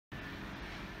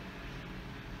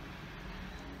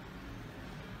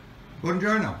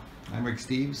Buongiorno, I'm Rick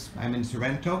Steves. I'm in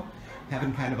Sorrento,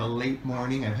 having kind of a late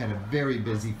morning. I've had a very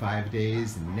busy 5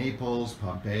 days in Naples,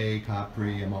 Pompeii,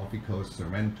 Capri, Amalfi Coast,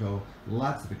 Sorrento.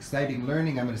 Lots of exciting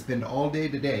learning. I'm going to spend all day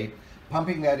today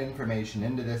pumping that information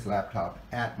into this laptop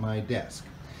at my desk.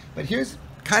 But here's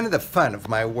kind of the fun of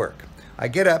my work. I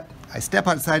get up, I step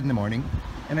outside in the morning,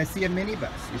 and I see a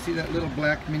minibus. You see that little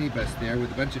black minibus there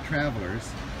with a bunch of travelers,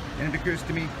 and it occurs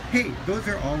to me, hey, those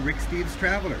are all Rick Steves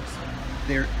travelers.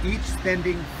 They're each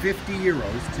spending 50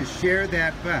 euros to share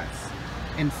that bus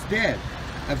instead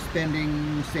of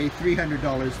spending, say,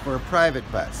 $300 for a private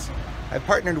bus. I've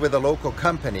partnered with a local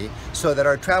company so that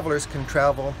our travelers can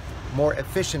travel more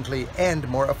efficiently and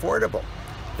more affordable.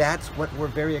 That's what we're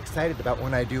very excited about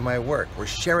when I do my work. We're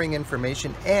sharing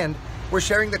information and we're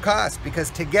sharing the cost,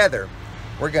 because together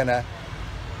we're gonna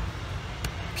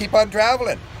keep on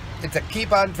traveling. It's a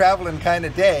keep on traveling kind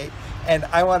of day, and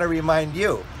I want to remind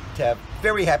you to have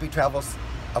very happy travels,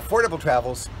 affordable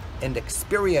travels, and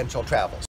experiential travels.